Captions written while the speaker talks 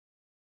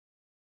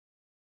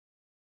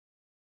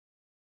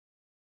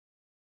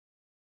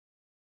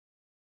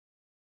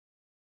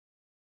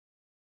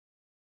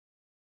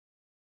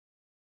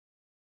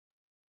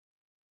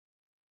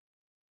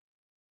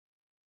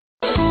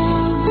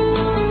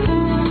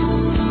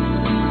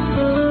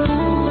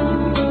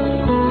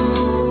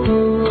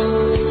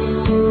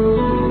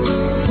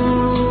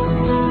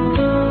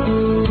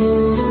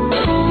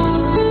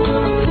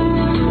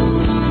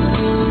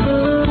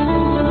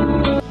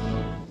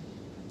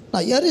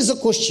here is a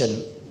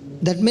question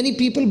that many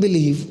people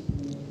believe.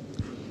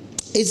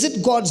 Is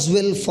it God's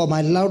will for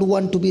my loved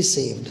one to be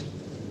saved?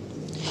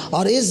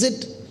 Or is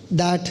it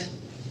that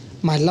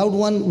my loved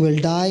one will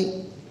die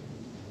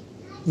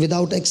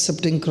without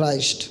accepting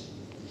Christ?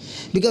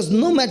 Because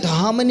no matter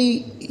how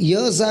many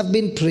years I've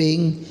been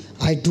praying,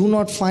 I do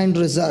not find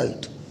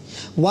result.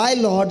 Why,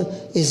 Lord,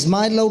 is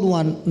my loved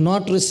one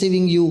not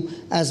receiving you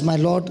as my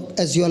Lord,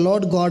 as your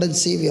Lord, God and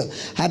Savior?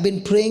 I've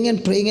been praying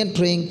and praying and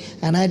praying,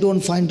 and I don't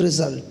find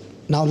result.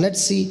 Now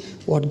let's see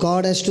what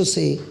God has to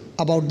say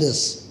about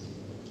this.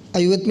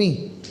 Are you with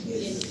me?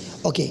 Yes.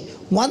 Okay.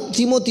 1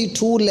 Timothy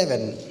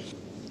 2:11.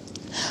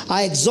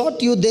 I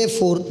exhort you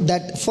therefore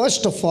that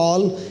first of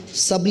all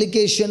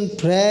supplication,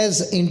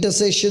 prayers,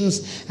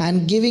 intercessions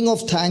and giving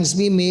of thanks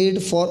be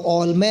made for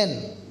all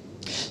men.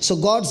 So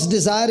God's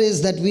desire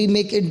is that we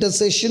make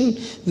intercession,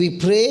 we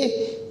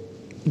pray,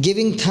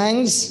 giving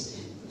thanks,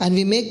 and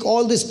we make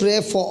all this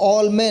prayer for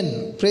all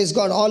men. Praise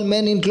God. All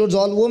men includes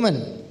all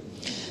women.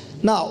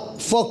 Now,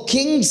 for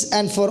kings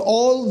and for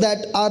all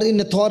that are in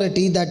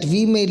authority, that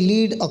we may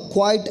lead a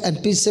quiet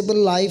and peaceable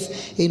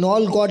life in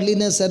all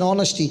godliness and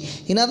honesty.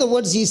 In other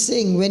words, he's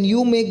saying when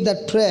you make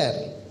that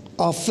prayer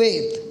of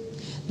faith,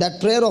 that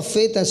prayer of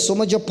faith has so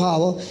much of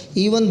power,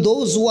 even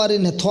those who are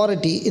in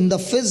authority in the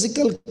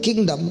physical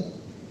kingdom,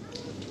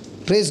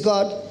 praise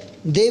God,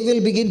 they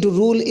will begin to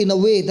rule in a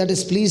way that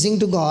is pleasing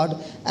to God,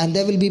 and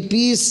there will be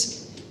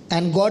peace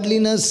and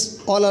godliness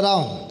all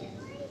around.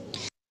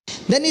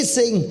 Then he's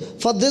saying,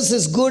 for this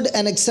is good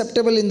and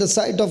acceptable in the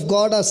sight of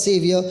God our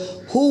Savior,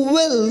 who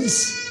will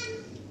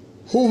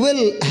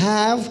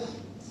have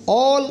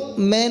all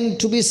men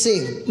to be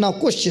saved. Now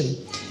question,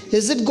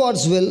 is it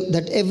God's will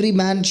that every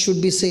man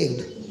should be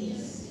saved?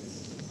 Yes.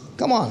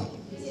 Come on.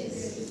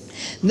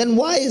 Yes. Then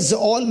why is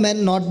all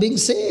men not being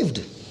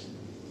saved?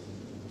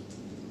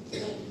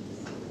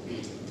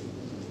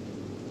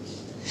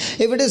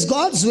 If it is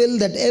God's will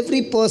that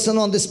every person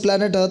on this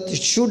planet earth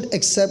should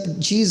accept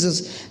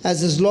Jesus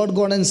as his Lord,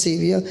 God and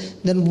Savior,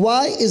 then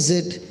why is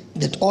it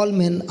that all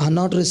men are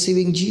not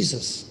receiving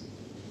Jesus?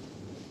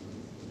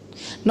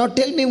 Now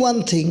tell me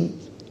one thing.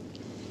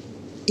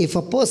 If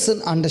a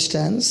person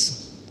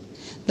understands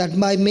that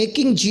by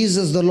making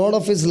Jesus the Lord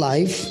of his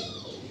life,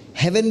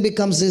 heaven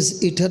becomes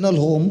his eternal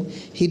home,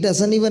 he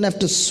doesn't even have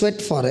to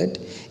sweat for it.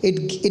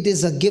 It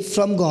is a gift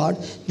from God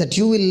that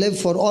you will live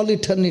for all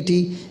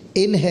eternity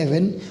in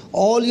heaven.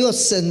 All your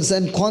sins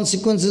and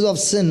consequences of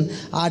sin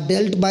are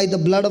dealt by the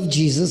blood of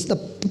Jesus.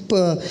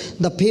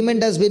 The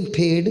payment has been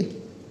paid.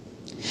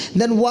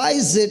 Then why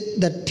is it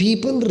that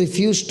people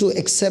refuse to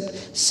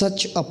accept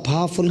such a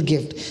powerful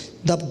gift?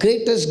 The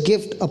greatest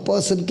gift a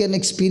person can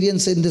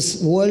experience in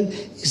this world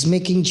is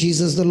making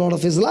Jesus the Lord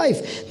of his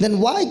life.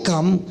 Then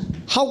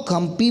how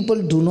come people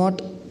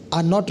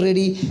are not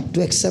ready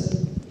to accept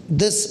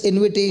this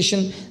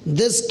invitation,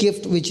 this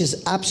gift, which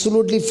is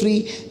absolutely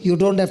free? You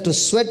don't have to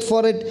sweat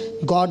for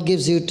it. God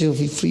gives you to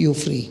you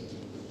free.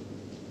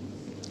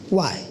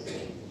 Why?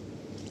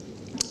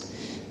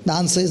 The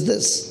answer is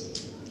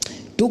this.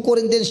 2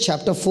 Corinthians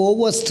chapter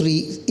 4 verse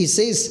 3, it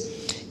says,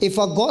 if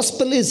a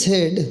gospel is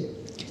hid,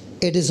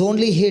 it is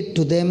only hid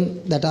to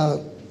them that are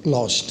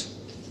lost.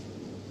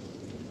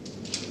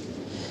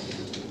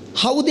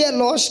 How they are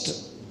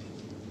lost?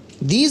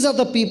 These are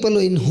the people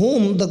in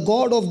whom the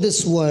God of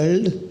this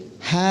world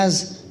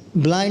has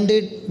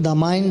blinded the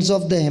minds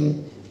of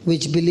them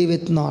which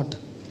believeth not.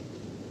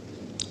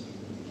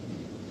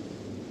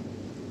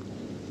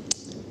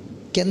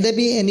 Can there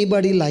be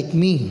anybody like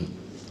me?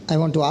 I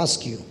want to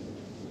ask you.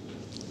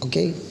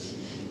 Okay?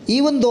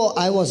 Even though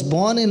I was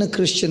born in a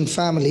Christian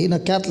family, in a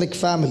Catholic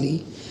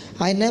family,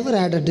 I never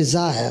had a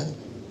desire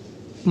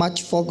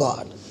much for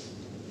God.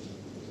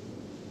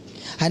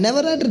 I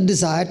never had a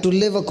desire to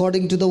live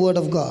according to the Word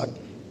of God.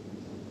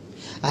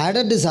 I had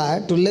a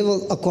desire to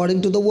live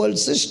according to the world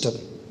system.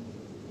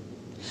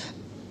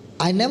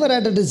 I never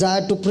had a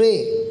desire to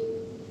pray.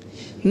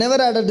 Never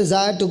had a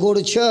desire to go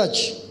to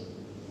church.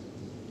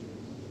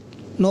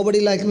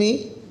 Nobody like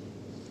me?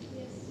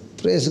 Yes.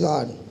 Praise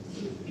God.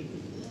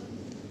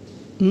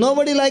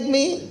 Nobody like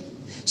me?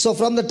 So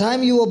from the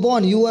time you were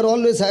born, you were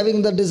always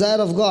having the desire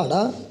of God,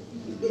 huh?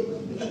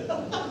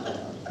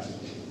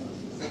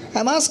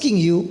 I'm asking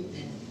you.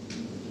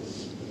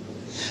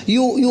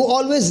 You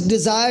always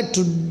desired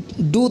to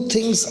do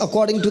things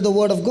according to the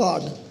Word of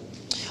God.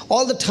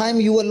 All the time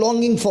you were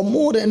longing for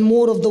more and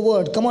more of the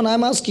Word. Come on,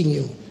 I'm asking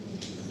you.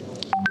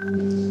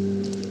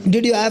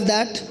 Did you have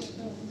that?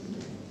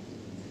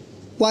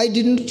 Why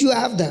didn't you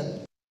have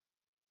that?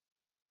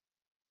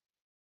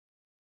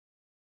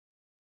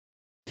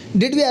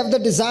 Did we have the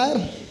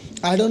desire?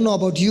 I don't know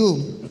about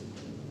you.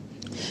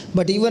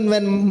 But even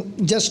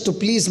when, just to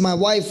please my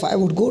wife, I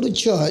would go to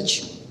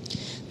church,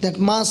 that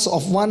mass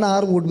of 1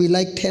 hour would be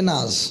like 10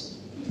 hours.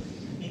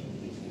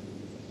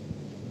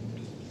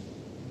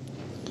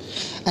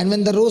 And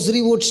when the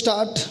rosary would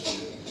start,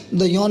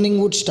 the yawning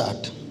would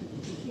start.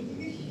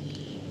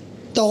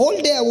 The whole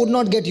day I would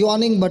not get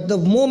yawning, but the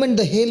moment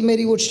the Hail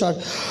Mary would start,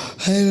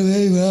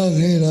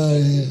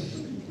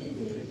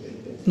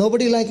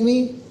 Nobody like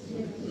me?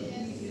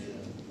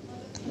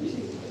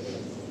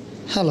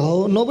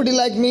 Hello, nobody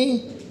like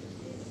me?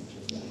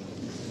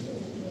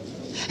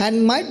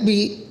 And might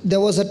be there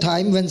was a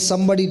time when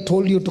somebody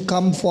told you to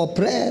come for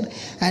prayer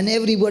and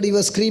everybody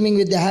was screaming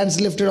with their hands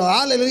lifted,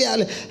 hallelujah,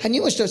 hallelujah. And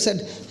you must have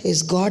said,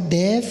 is God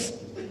deaf?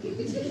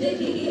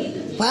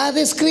 Why are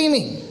they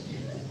screaming?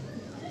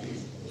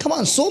 Come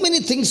on, so many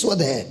things were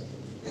there,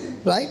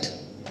 right?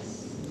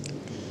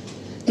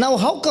 Now,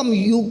 how come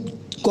you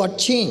got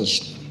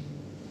changed?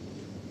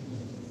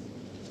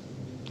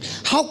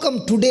 How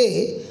come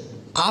today,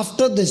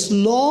 after this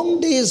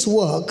long day's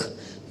work,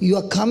 you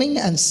are coming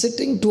and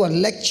sitting to a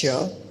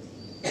lecture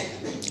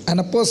and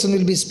a person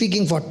will be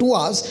speaking for 2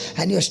 hours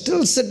and you're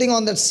still sitting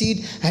on that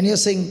seat and you're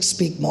saying,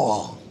 speak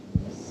more?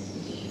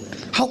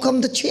 How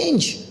come the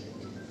change?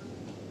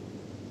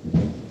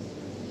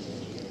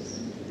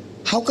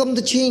 How come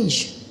the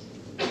change?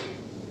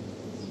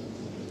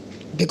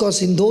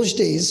 Because in those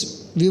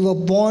days, we were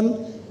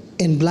born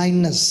in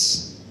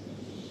blindness.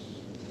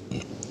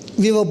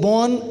 We were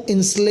born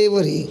in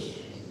slavery.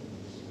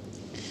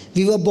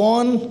 We were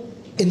born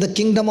in the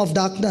kingdom of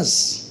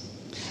darkness.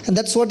 And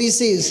that's what he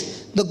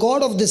says. The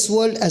God of this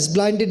world has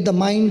blinded the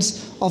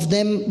minds of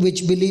them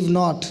which believe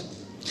not.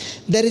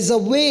 There is a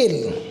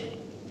veil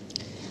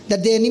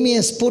that the enemy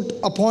has put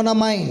upon our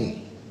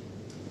mind,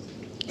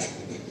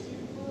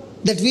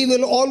 that we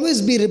will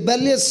always be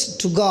rebellious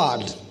to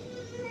God.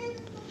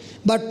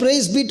 But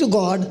praise be to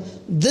God,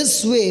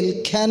 this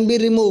veil can be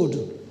removed.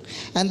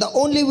 And the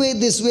only way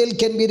this veil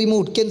can be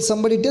removed, can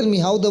somebody tell me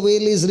how the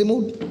veil is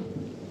removed?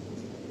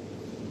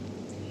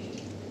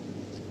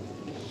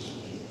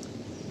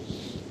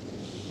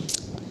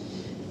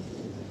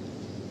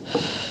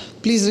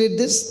 Please read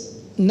this.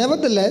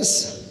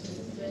 Nevertheless,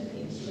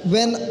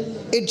 when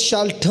it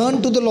shall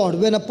turn to the Lord,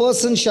 when a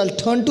person shall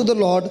turn to the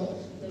Lord,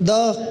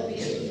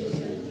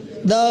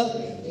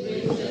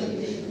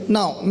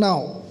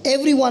 now,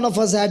 every one of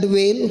us had a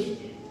veil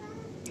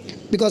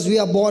because we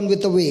are born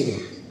with a veil.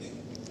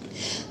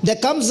 There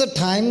comes a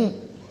time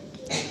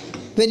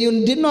when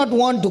you did not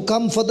want to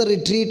come for the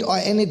retreat or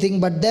anything,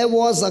 but there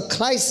was a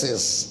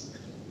crisis.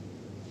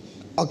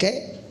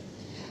 Okay?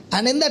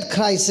 And in that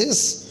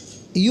crisis,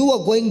 you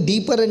were going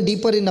deeper and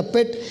deeper in a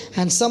pit,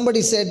 and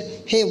somebody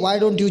said, hey, why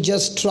don't you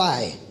just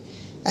try?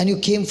 And you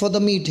came for the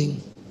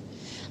meeting.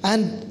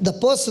 And the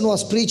person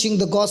was preaching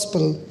the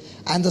gospel,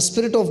 and the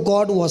Spirit of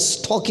God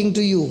was talking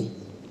to you.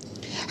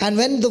 And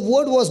when the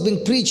word was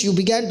being preached, you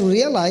began to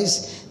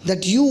realize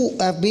that you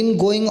have been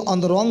going on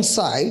the wrong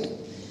side,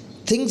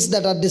 things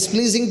that are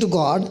displeasing to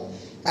God,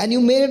 and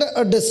you made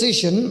a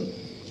decision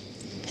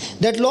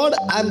that, Lord,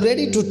 I'm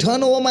ready to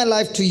turn over my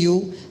life to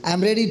you.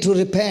 I'm ready to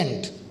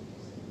repent.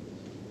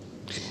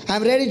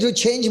 I'm ready to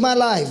change my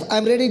life.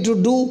 I'm ready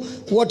to do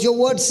what your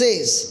word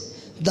says.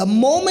 The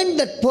moment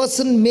that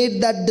person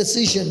made that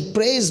decision,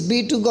 praise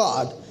be to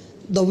God,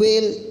 the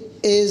veil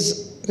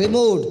is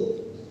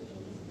removed.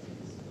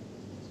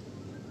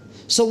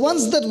 So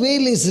once that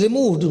veil is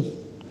removed,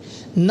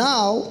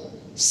 now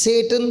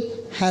Satan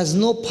has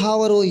no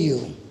power over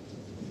you.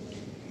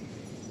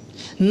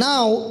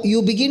 Now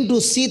you begin to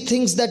see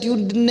things that you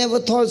never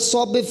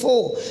saw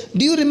before.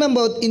 Do you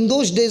remember in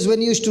those days when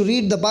you used to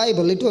read the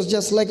Bible, it was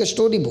just like a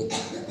storybook.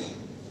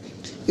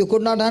 You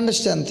could not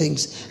understand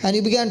things. And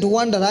you began to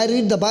wonder, I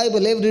read the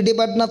Bible every day,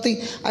 but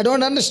nothing, I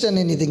don't understand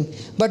anything.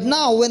 But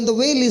now when the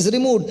veil is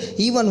removed,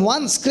 even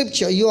one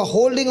scripture, you are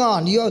holding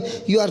on, you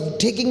are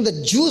taking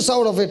the juice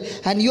out of it,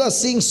 and you are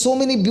seeing so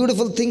many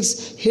beautiful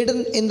things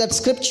hidden in that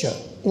scripture.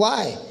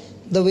 Why?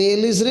 The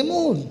veil is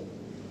removed.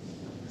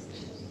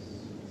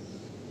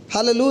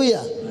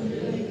 Hallelujah.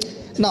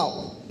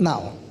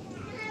 Now,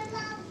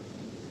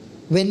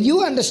 when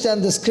you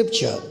understand the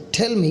scripture,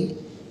 tell me,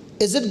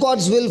 is it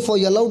God's will for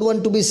your loved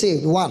one to be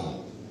saved? One.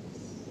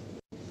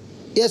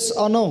 Yes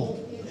or no?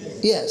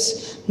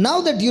 Yes. Now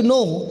that you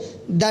know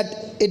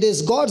that it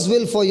is God's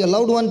will for your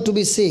loved one to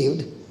be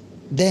saved,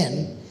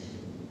 then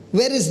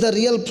where is the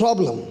real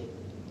problem?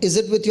 Is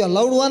it with your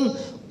loved one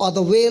or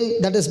the veil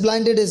that has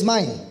blinded his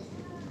mind?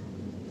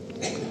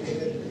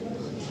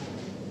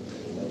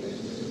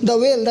 The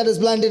veil that has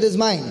blinded his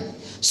mind.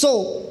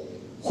 So,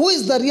 who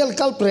is the real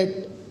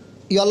culprit?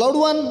 Your loved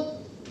one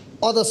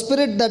or the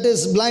spirit that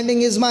is blinding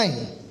his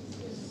mind?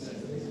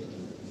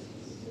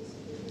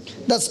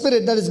 The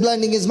spirit that is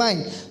blinding his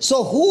mind.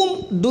 So,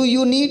 whom do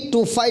you need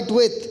to fight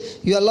with?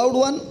 Your loved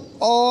one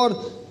or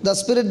the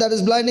spirit that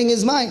is blinding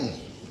his mind?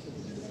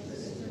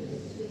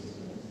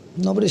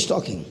 Nobody's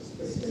talking.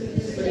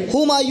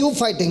 Whom are you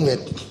fighting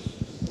with?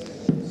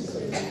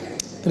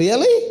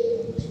 Really?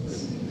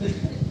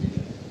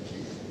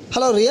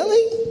 Hello,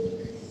 really?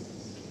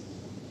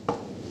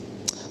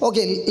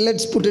 Okay,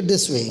 let's put it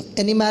this way.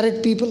 Any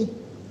married people?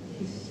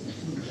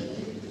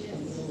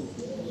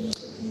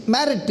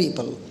 Married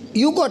people.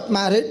 You got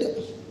married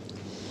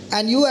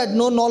and you had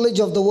no knowledge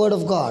of the Word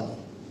of God.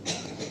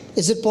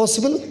 Is it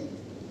possible?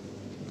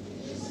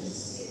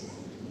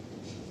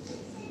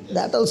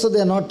 That also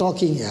they are not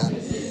talking here.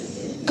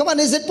 Come on,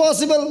 is it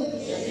possible?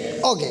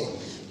 Okay.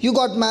 You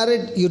got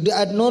married, you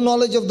had no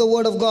knowledge of the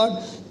Word of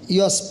God,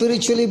 you are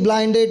spiritually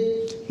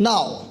blinded.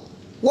 Now,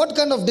 what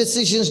kind of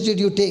decisions did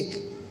you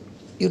take?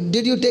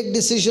 Did you take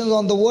decisions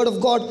on the Word of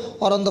God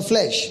or on the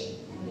flesh?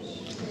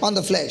 On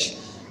the flesh.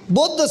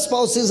 Both the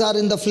spouses are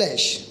in the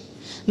flesh.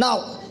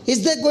 Now,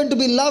 is there going to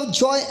be love,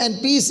 joy, and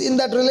peace in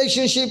that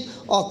relationship,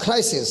 or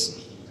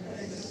crisis?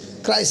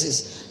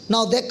 Crisis.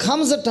 Now, there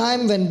comes a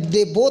time when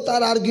they both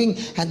are arguing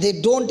and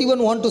they don't even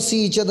want to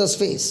see each other's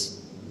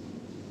face.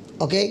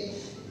 Okay?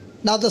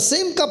 Now, the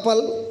same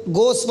couple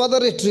goes for the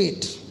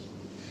retreat.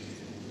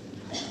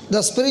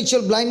 The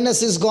spiritual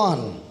blindness is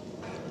gone.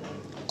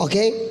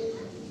 Okay?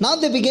 Now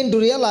they begin to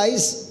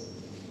realize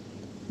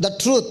the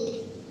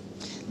truth.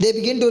 They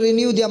begin to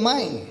renew their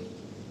mind.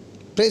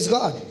 Praise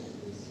God.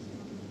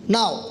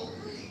 Now,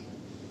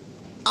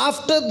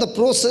 after the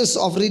process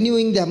of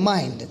renewing their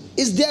mind,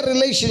 is their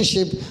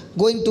relationship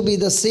going to be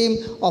the same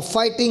of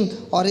fighting,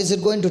 or is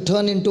it going to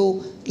turn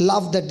into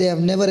love that they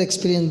have never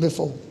experienced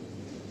before?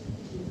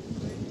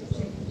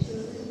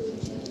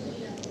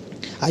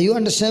 Are you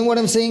understanding what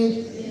I'm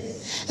saying?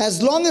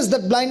 As long as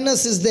that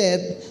blindness is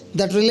there,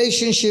 that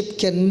relationship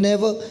can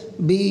never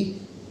be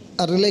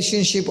a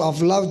relationship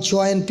of love,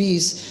 joy, and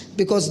peace,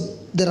 because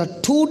there are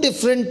two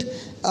different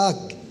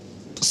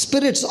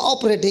spirits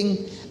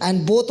operating,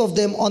 and both of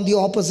them on the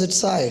opposite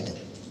side.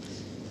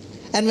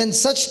 And when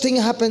such thing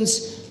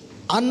happens,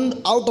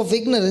 out of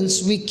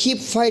ignorance, we keep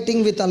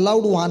fighting with a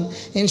loved one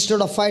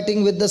instead of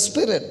fighting with the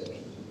spirit.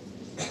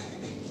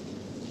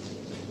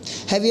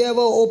 Have you ever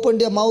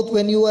opened your mouth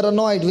when you were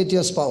annoyed with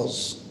your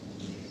spouse?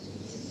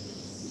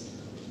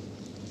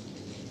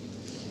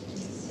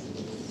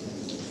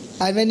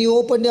 And when you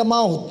opened your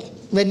mouth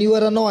when you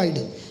were annoyed,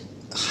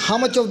 how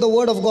much of the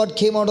Word of God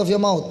came out of your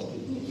mouth?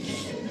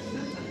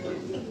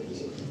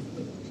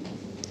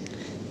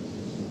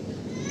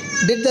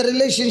 Did the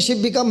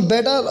relationship become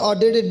better, or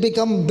did it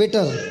become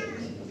bitter?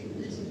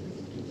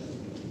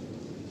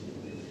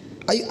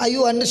 Are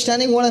you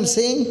understanding what I'm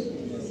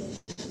saying?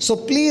 So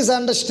please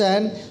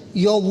understand,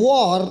 your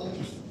war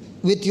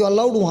with your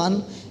loved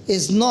one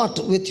is not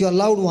with your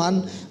loved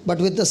one, but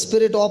with the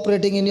spirit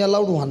operating in your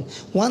loved one.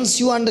 Once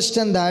you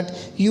understand that,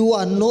 you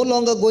are no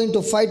longer going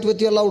to fight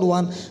with your loved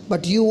one,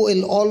 but you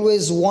will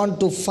always want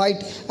to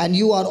fight, and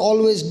you are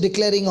always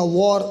declaring a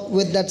war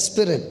with that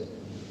spirit.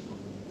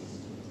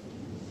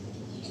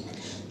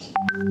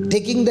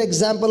 Taking the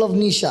example of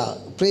Nisha,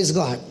 praise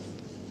God.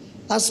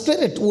 A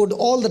spirit would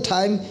all the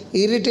time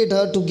irritate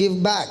her to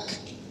give back.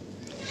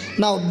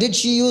 Now, did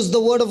she use the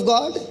Word of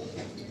God?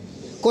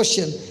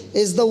 Question,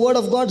 is the Word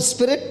of God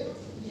spirit?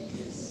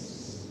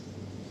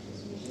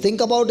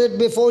 Think about it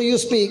before you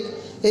speak.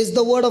 Is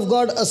the Word of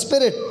God a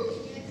spirit?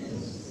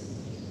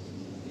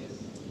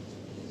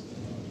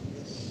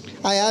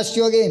 I asked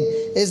you again,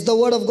 is the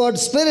Word of God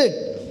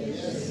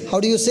spirit? How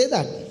do you say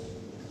that?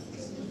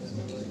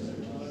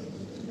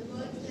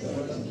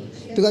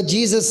 Because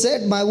Jesus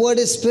said, my word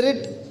is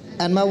spirit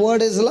and my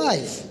word is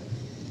life.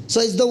 So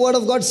is the Word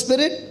of God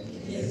spirit?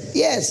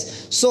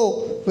 Yes.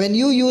 So when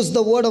you use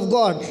the Word of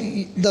God,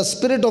 the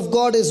Spirit of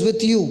God is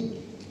with you.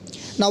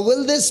 Now,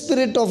 will this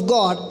Spirit of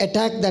God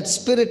attack that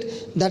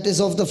spirit that is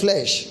of the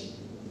flesh?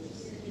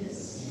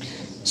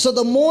 So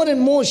the more and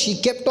more she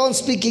kept on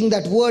speaking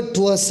that word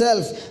to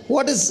herself,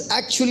 what is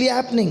actually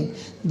happening?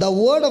 The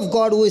Word of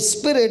God, who is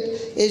spirit,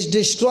 is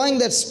destroying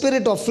that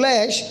spirit of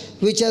flesh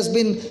which has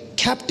been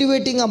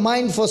captivating her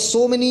mind for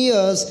so many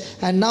years,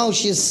 and now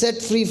she is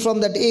set free from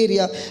that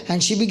area,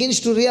 and she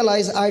begins to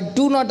realize, I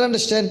do not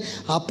understand.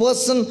 A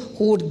person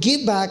who would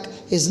give back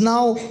is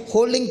now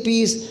holding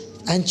peace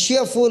and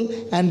cheerful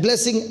and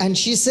blessing. And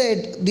she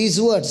said these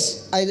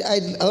words. I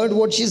heard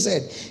what she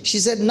said. She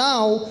said,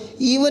 now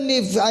even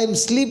if I'm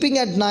sleeping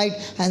at night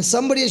and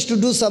somebody has to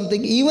do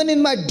something, even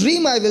in my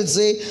dream I will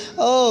say,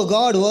 oh,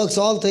 God works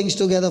all things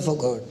together for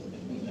good.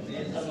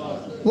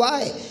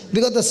 Why?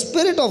 Because the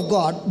Spirit of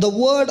God, the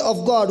Word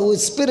of God, who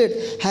is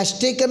Spirit, has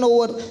taken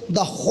over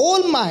the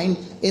whole mind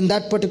in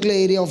that particular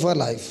area of her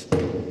life.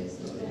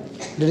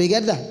 Did you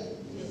get that?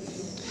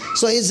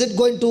 So is it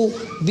going to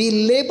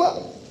be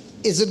labor?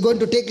 Is it going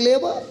to take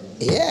labor?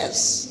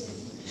 Yes.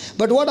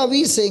 But what are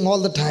we saying all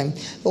the time?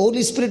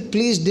 Holy Spirit,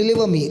 please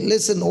deliver me.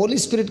 Listen, Holy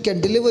Spirit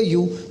can deliver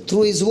you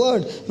through His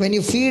Word. When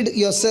you feed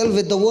yourself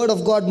with the Word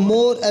of God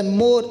more and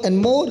more and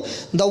more,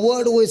 the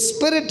Word who is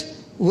Spirit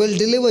will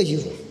deliver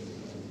you.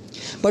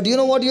 But you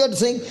know what you are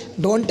saying?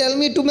 Don't tell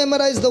me to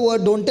memorize the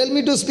Word. Don't tell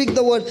me to speak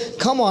the Word.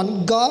 Come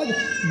on, God,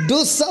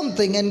 do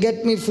something and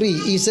get me free.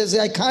 He says,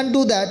 I can't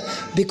do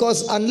that,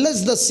 because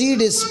unless the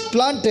seed is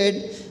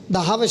planted, the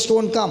harvest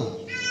won't come.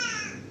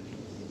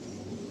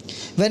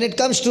 When it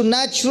comes to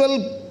natural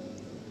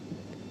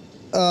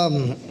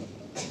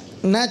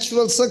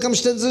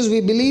circumstances,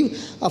 we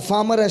believe a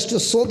farmer has to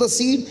sow the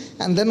seed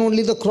and then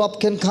only the crop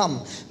can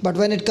come. But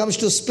when it comes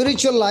to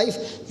spiritual life,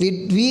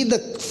 we the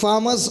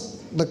farmers,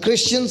 the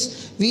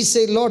Christians, we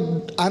say,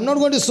 Lord, I'm not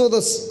going to sow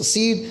the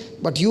seed,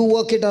 but you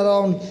work it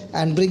around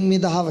and bring me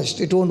the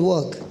harvest. It won't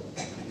work.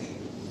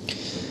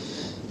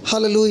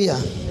 Hallelujah.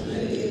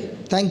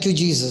 Thank you,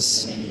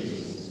 Jesus.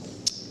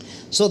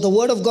 So the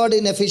word of God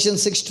in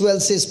Ephesians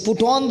 6:12 says,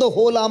 put on the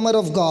whole armor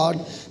of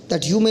God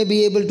that you may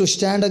be able to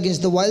stand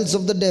against the wiles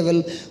of the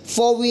devil,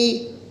 for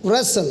we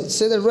wrestle.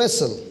 Say that,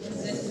 wrestle.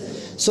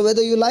 So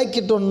whether you like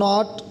it or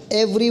not,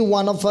 every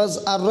one of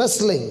us are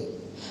wrestling.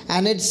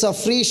 And it's a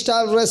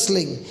freestyle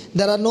wrestling.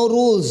 There are no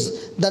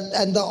rules.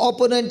 And the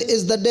opponent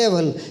is the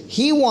devil.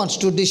 He wants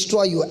to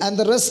destroy you. And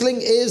the wrestling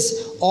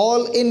is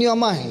all in your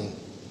mind.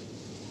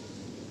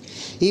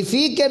 If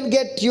he can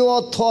get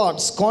your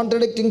thoughts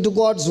contradicting to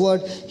God's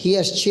word, he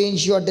has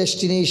changed your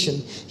destination.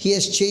 He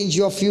has changed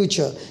your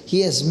future.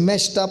 He has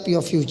messed up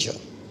your future.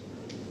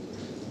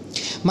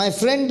 My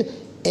friend,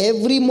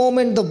 every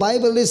moment the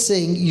Bible is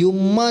saying you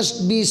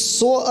must be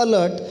so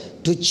alert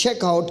to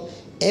check out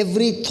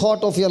every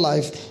thought of your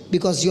life,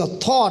 because your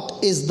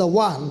thought is the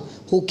one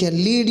who can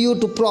lead you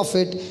to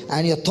profit,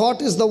 and your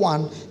thought is the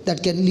one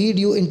that can lead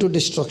you into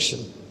destruction.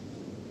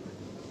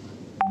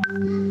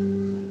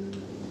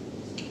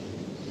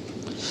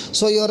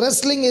 So your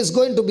wrestling is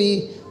going to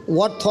be,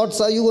 what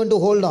thoughts are you going to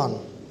hold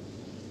on?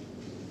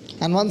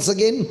 And once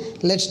again,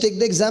 let's take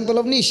the example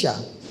of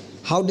Nisha.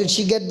 How did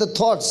she get the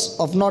thoughts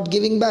of not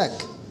giving back?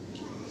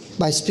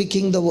 By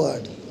speaking the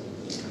word.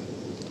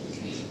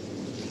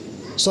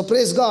 So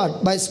praise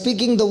God, by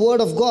speaking the word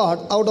of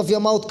God out of your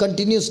mouth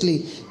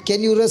continuously,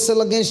 can you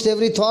wrestle against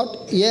every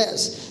thought?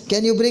 Yes.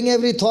 Can you bring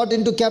every thought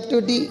into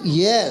captivity?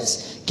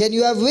 Yes. Can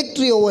you have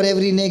victory over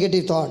every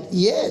negative thought?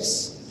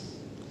 Yes.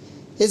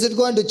 Is it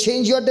going to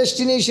change your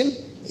destination?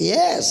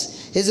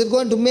 Yes. Is it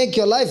going to make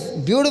your life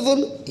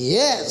beautiful?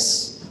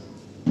 Yes.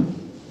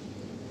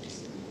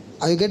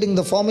 Are you getting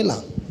the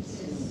formula?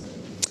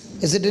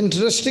 Is it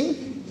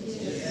interesting?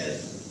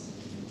 Yes.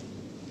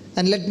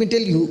 And let me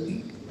tell you,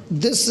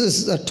 this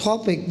is a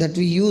topic that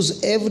we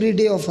use every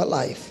day of our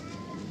life.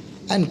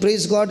 And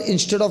praise God,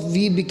 instead of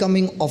we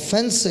becoming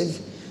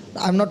offensive,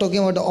 I'm not talking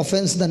about the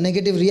offense, the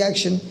negative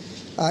reaction.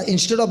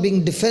 Instead of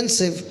being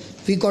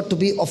defensive, we got to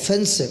be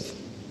offensive.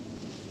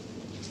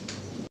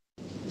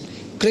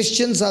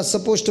 Christians are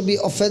supposed to be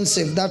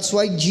offensive. That's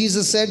why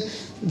Jesus said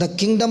the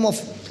kingdom of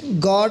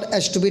God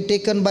has to be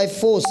taken by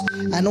force,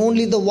 and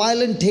only the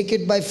violent take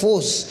it by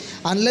force.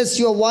 Unless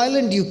you are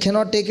violent, you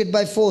cannot take it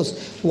by force.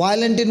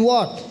 Violent in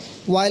what?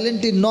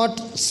 Violent in not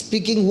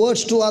speaking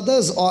words to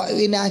others or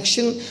in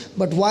action,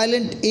 but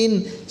violent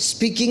in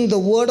speaking the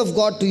word of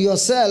God to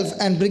yourself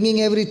and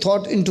bringing every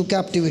thought into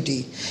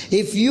captivity.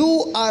 If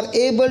you are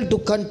able to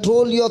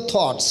control your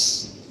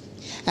thoughts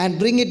and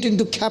bring it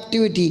into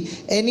captivity,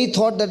 any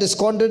thought that is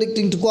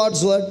contradicting to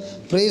God's word,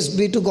 praise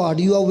be to God,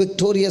 you are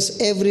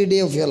victorious every day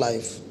of your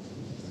life.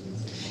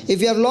 If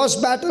you have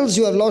lost battles,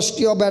 you have lost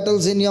your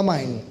battles in your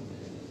mind.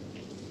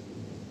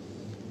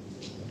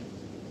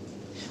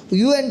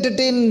 You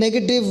entertain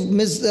negative,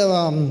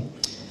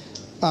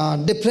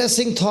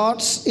 depressing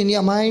thoughts in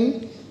your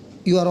mind,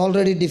 you are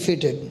already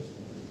defeated.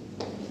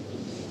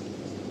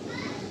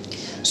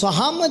 So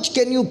how much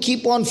can you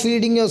keep on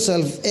feeding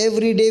yourself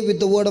every day with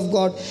the word of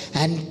God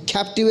and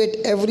captivate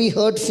every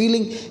hurt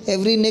feeling,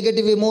 every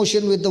negative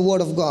emotion with the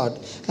word of God?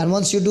 And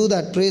once you do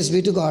that, praise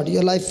be to God,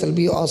 your life will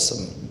be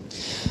awesome.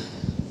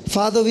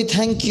 Father, we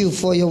thank you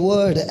for your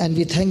word, and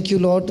we thank you,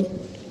 Lord,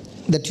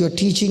 that you are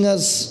teaching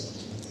us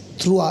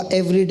through our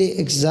everyday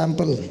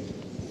example.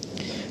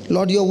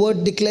 Lord, your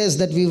word declares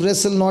that we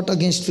wrestle not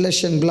against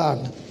flesh and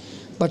blood,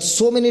 but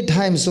so many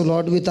times, oh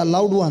Lord, with our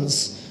loved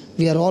ones,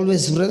 we are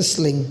always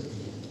wrestling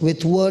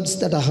with words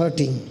that are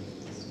hurting.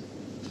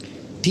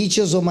 Teach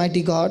us,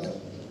 Almighty God,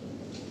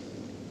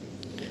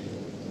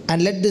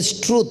 and let this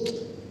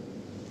truth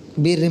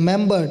be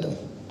remembered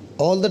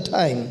all the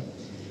time,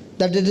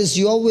 that it is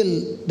your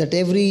will that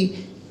every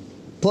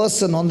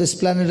person on this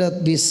planet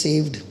Earth be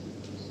saved.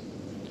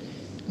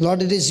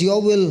 Lord, it is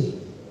your will,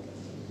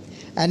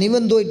 and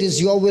even though it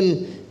is your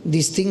will,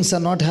 these things are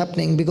not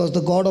happening because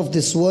the God of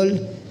this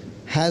world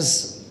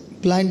has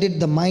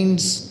blinded the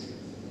minds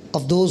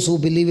of those who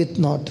believe it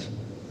not.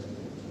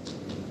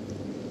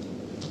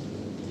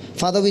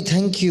 Father, we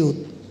thank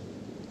you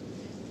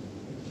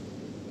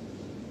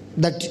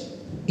that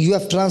you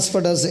have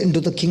transferred us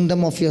into the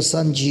kingdom of your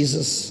Son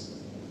Jesus.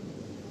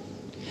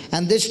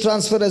 And this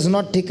transfer has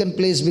not taken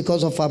place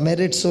because of our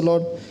merits, O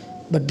Lord,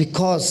 but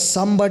because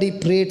somebody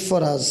prayed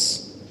for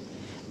us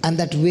and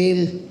that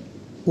veil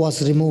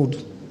was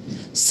removed.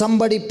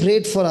 Somebody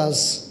prayed for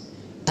us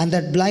and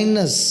that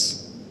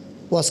blindness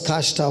was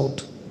cast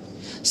out.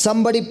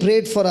 Somebody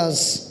prayed for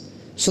us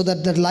so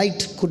that the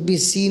light could be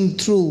seen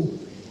through,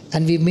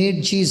 and we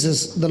made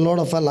Jesus the Lord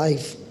of our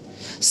life.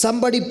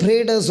 Somebody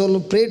prayed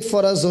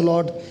for us, O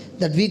Lord,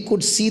 that we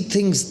could see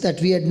things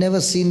that we had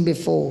never seen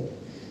before.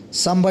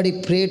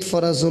 Somebody prayed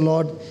for us, O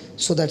Lord,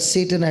 so that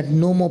Satan had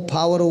no more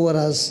power over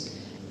us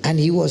and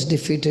he was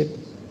defeated.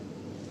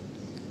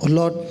 O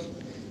Lord,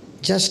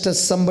 just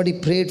as somebody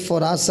prayed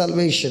for our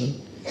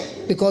salvation,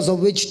 because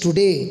of which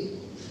today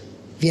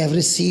we have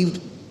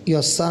received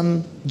your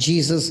Son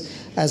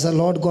Jesus as our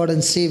Lord, God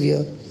and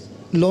Savior.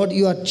 Lord,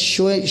 you are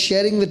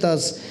sharing with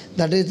us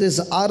that it is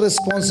our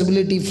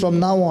responsibility from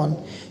now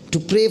on to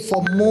pray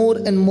for more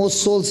and more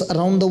souls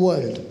around the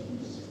world.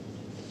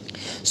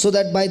 so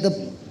that by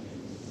the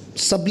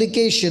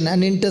supplication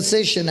and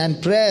intercession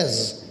and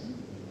prayers,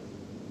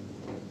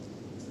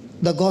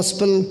 the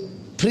gospel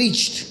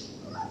preached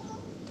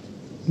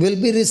will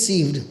be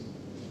received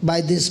by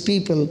these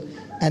people,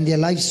 and their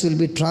lives will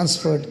be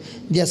transferred.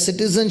 Their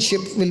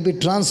citizenship will be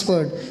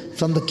transferred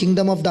from the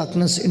kingdom of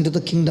darkness into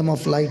the kingdom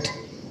of light.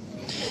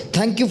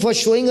 Thank you for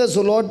showing us,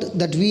 O Lord,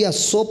 that we are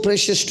so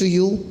precious to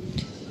you,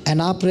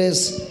 and our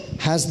prayers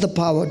has the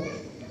power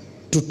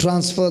to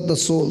transfer the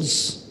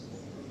souls.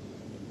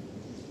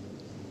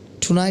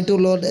 Tonight, O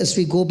Lord, as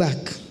we go back,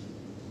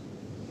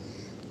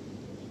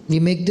 we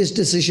make this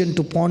decision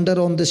to ponder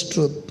on this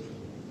truth.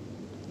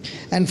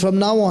 And from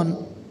now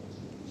on,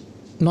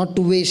 not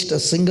to waste a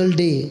single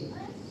day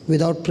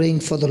without praying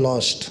for the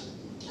lost.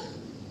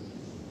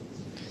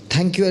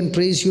 Thank you and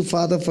praise you,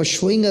 Father, for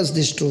showing us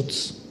these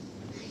truths.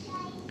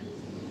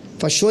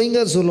 For showing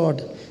us, O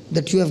Lord,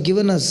 that you have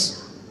given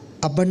us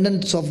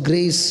abundance of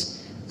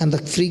grace and the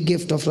free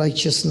gift of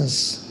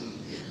righteousness,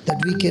 that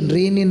we can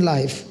reign in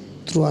life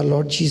through our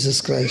Lord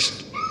Jesus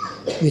Christ.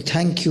 We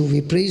thank you,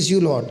 we praise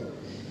you, Lord,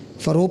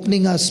 for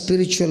opening our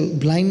spiritual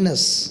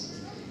blindness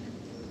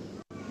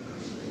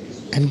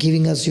and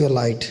giving us your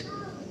light.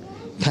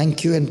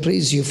 Thank you and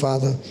praise you,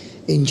 Father,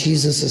 in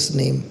Jesus'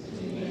 name.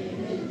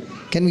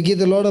 Can we give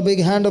the Lord a big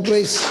hand of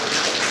praise?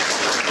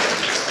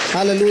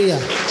 Hallelujah.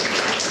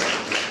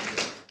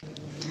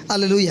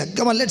 Hallelujah.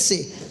 Come on, let's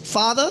say,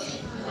 Father,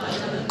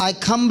 I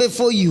come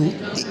before you.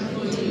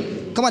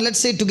 Come on, let's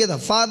say it together.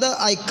 Father,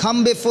 I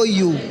come before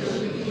you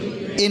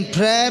in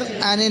prayer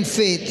and in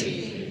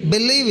faith,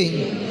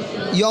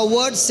 believing your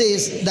word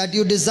says that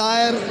you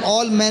desire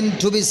all men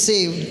to be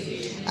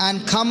saved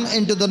and come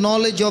into the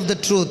knowledge of the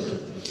truth.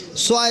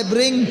 So I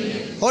bring,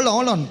 hold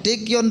on,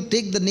 take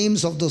the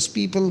names of those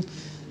people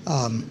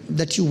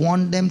that you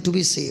want them to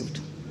be saved.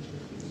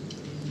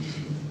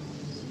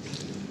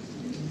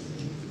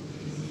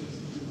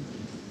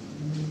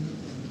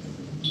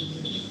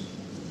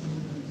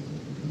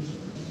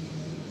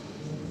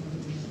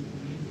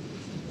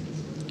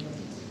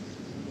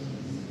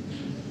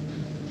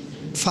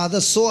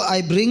 Father, so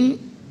I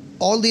bring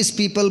all these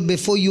people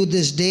before you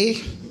this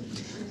day.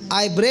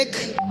 I break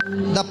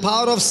the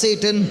power of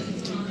Satan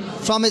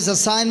from his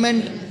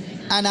assignment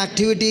and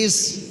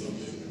activities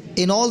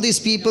in all these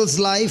people's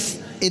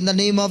life in the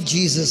name of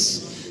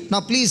Jesus.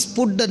 Now please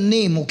put the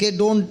name, okay?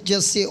 Don't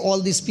just say all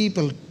these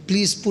people.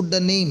 Please put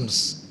the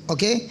names,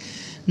 okay?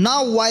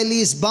 Now while he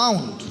is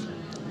bound,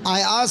 I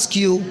ask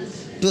you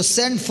to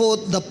send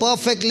forth the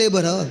perfect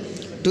laborer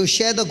to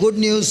share the good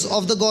news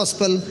of the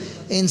gospel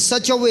in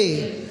such a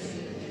way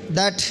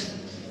that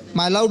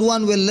my loved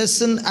one will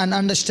listen and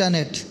understand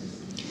it.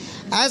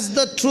 As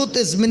the truth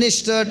is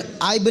ministered,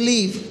 I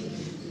believe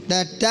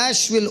that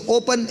Dash will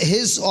open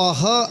his or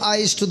her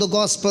eyes to the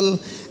gospel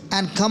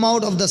and come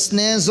out of the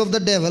snares of the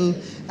devil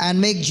and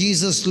make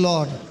Jesus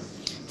Lord.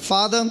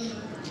 Father,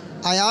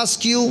 I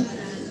ask you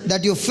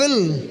that you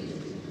fill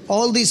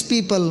all these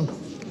people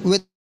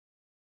with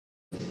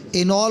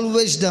in all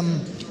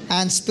wisdom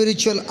and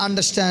spiritual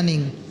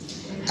understanding.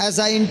 As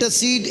I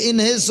intercede in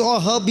his or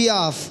her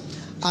behalf,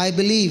 I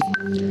believe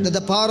that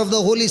the power of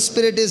the Holy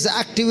Spirit is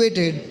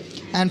activated,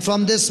 and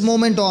from this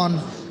moment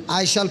on,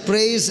 I shall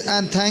praise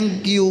and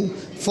thank you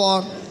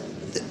for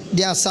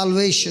their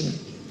salvation.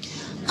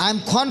 I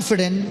am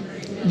confident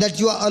that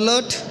you are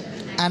alert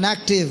and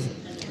active,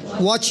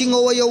 watching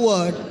over your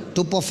word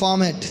to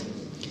perform it.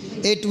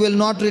 It will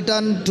not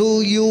return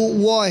to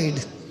you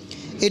void.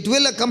 It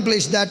will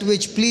accomplish that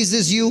which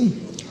pleases you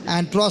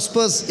and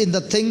prospers in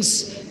the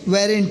things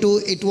whereinto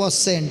it was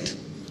sent.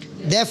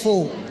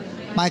 Therefore,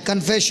 my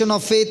confession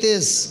of faith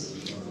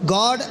is,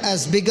 God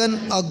has begun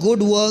a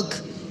good work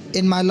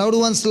in my loved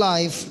one's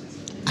life,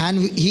 and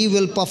he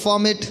will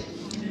perform it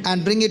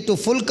and bring it to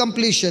full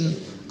completion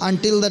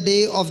until the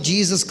day of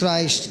Jesus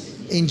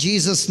Christ. In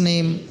Jesus'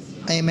 name,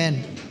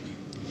 amen.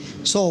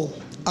 So,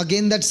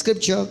 again that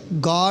scripture,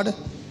 God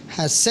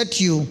has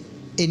set you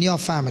in your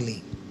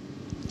family.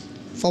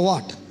 For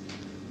what?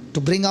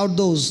 To bring out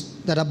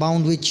those that are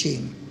bound with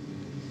chain.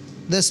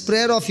 This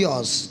prayer of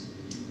yours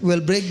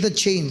will break the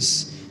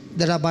chains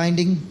that are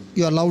binding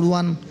your loved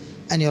one,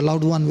 and your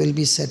loved one will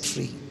be set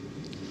free.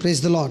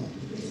 Praise the Lord.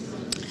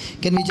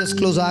 Can we just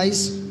close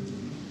eyes?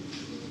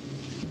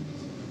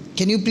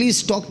 Can you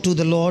please talk to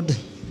the Lord?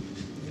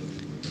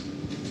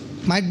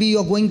 Might be you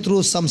are going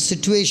through some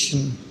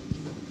situation,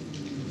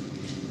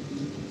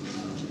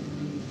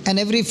 and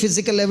every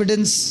physical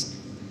evidence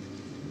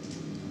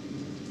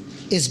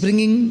is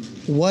bringing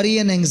worry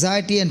and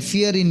anxiety and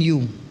fear in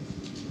you.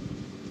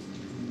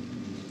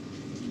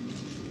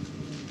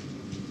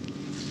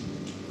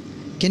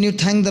 Can you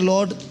thank the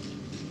Lord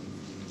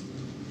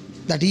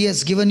that he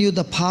has given you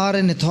the power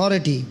and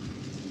authority,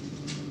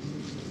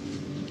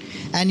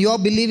 and you are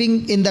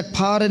believing in that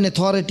power and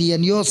authority,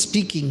 and you are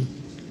speaking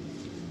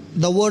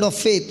the word of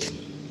faith,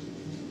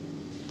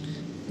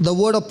 the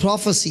word of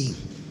prophecy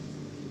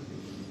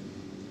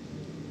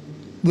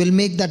will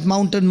make that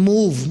mountain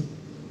move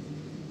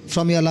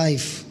from your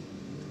life.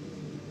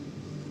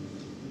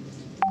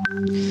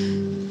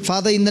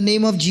 Father, in the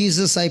name of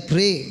Jesus, I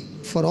pray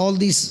for all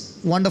these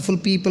wonderful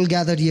people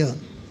gathered here.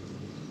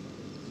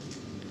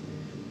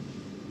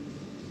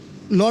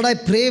 Lord, I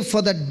pray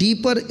for the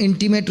deeper,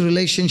 intimate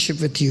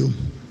relationship with you.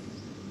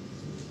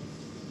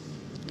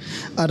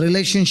 A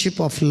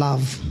relationship of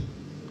love.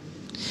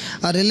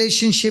 A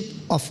relationship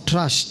of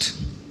trust.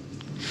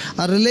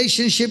 A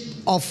relationship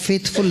of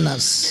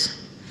faithfulness.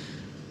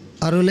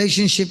 A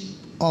relationship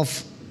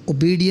of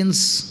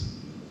obedience.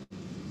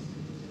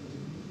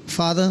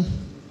 Father,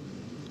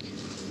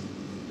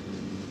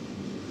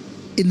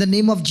 in the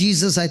name of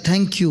Jesus, I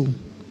thank you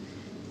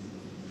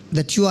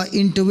that you are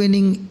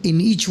intervening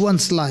in each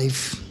one's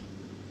life.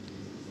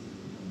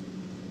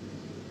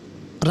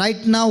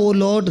 Right now, O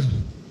Lord,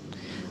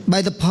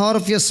 by the power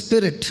of your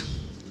Spirit,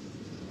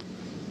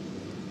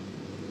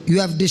 you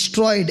have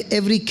destroyed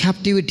every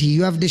captivity.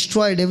 You have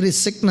destroyed every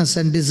sickness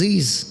and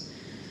disease.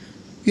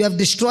 You have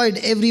destroyed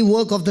every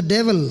work of the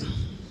devil,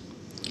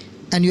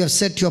 and you have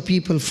set your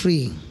people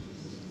free.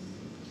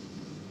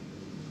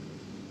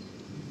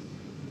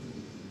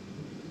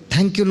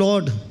 Thank you,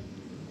 Lord,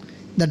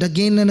 that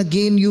again and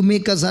again you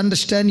make us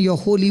understand your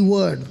holy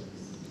word,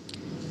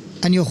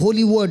 and your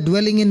holy word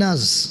dwelling in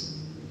us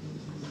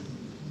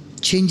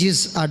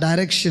changes our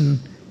direction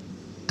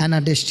and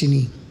our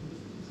destiny.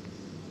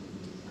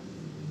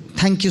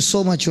 Thank you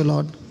so much, O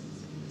Lord,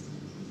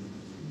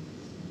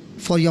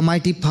 for your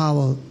mighty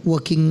power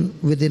working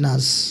within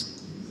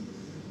us.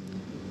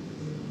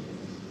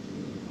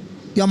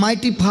 Your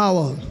mighty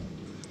power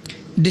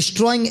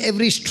destroying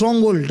every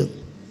stronghold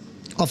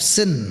of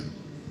sin.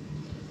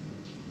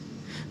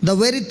 The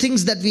very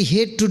things that we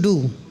hate to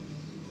do,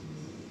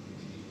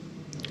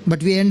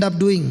 but we end up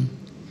doing.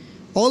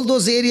 All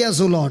those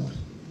areas, O Lord,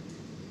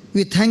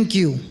 we thank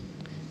you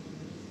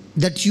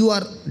that you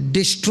are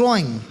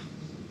destroying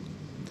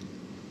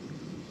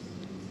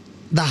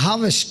the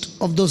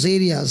harvest of those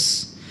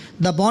areas,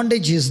 the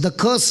bondages, the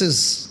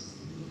curses,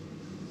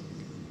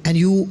 and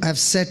you have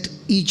set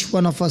each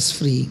one of us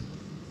free.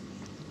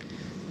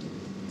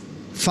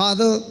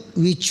 Father,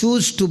 we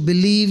choose to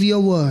believe your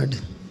word.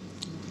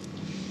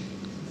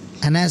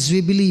 And as we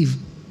believe,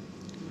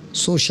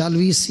 so shall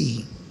we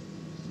see.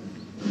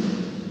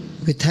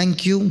 We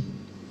thank you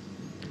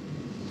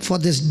for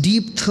this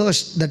deep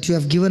thirst that you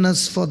have given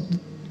us for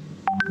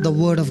the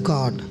word of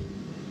God.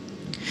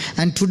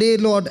 And today,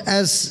 Lord,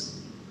 as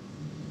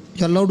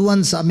your loved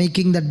ones are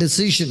making that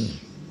decision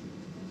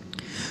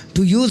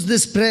to use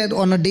this prayer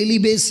on a daily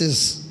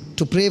basis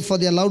to pray for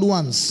their loved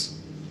ones,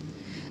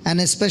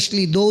 and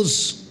especially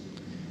those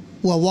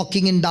who are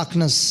walking in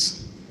darkness,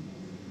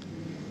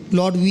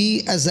 Lord,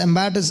 we as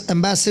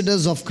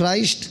ambassadors of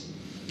Christ,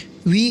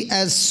 we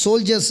as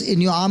soldiers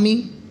in your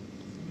army,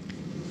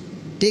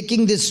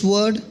 taking this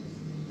word,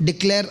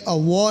 declare a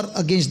war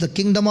against the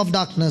kingdom of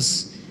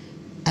darkness,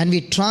 and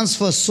we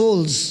transfer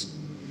souls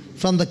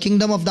from the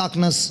kingdom of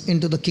darkness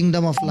into the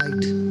kingdom of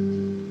light.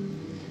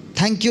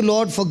 Thank you,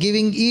 Lord, for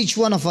giving each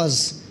one of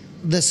us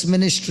this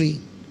ministry.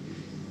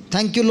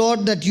 Thank you,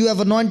 Lord, that you have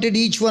anointed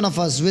each one of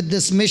us with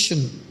this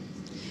mission.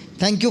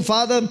 Thank you,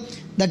 Father,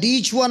 that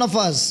each one of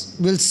us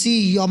will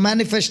see your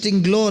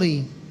manifesting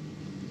glory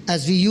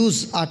as we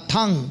use our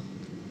tongue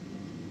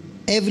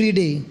every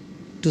day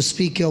to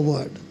speak your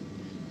word.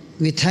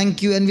 We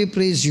thank you and we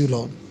praise you,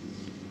 Lord.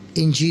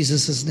 In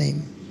Jesus'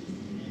 name,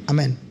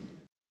 amen.